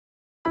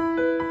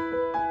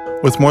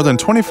With more than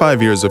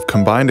 25 years of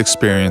combined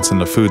experience in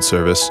the food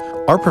service,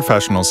 our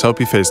professionals help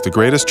you face the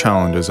greatest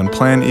challenges and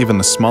plan even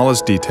the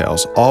smallest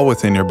details, all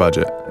within your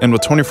budget. And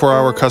with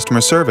 24-hour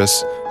customer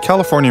service,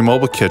 California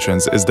Mobile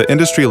Kitchens is the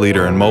industry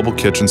leader in mobile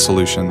kitchen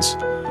solutions.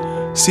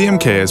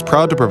 CMK is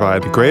proud to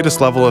provide the greatest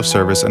level of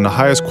service and the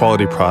highest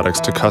quality products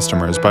to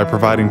customers by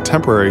providing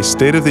temporary,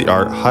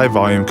 state-of-the-art,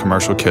 high-volume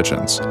commercial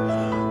kitchens.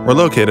 We're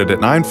located at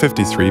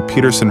 953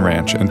 Peterson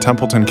Ranch in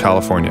Templeton,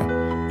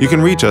 California. You can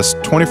reach us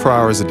 24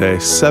 hours a day,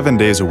 7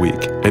 days a week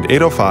at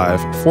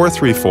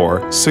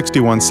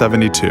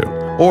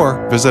 805-434-6172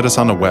 or visit us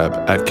on the web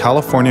at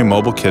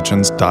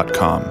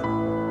californiamobilekitchens.com.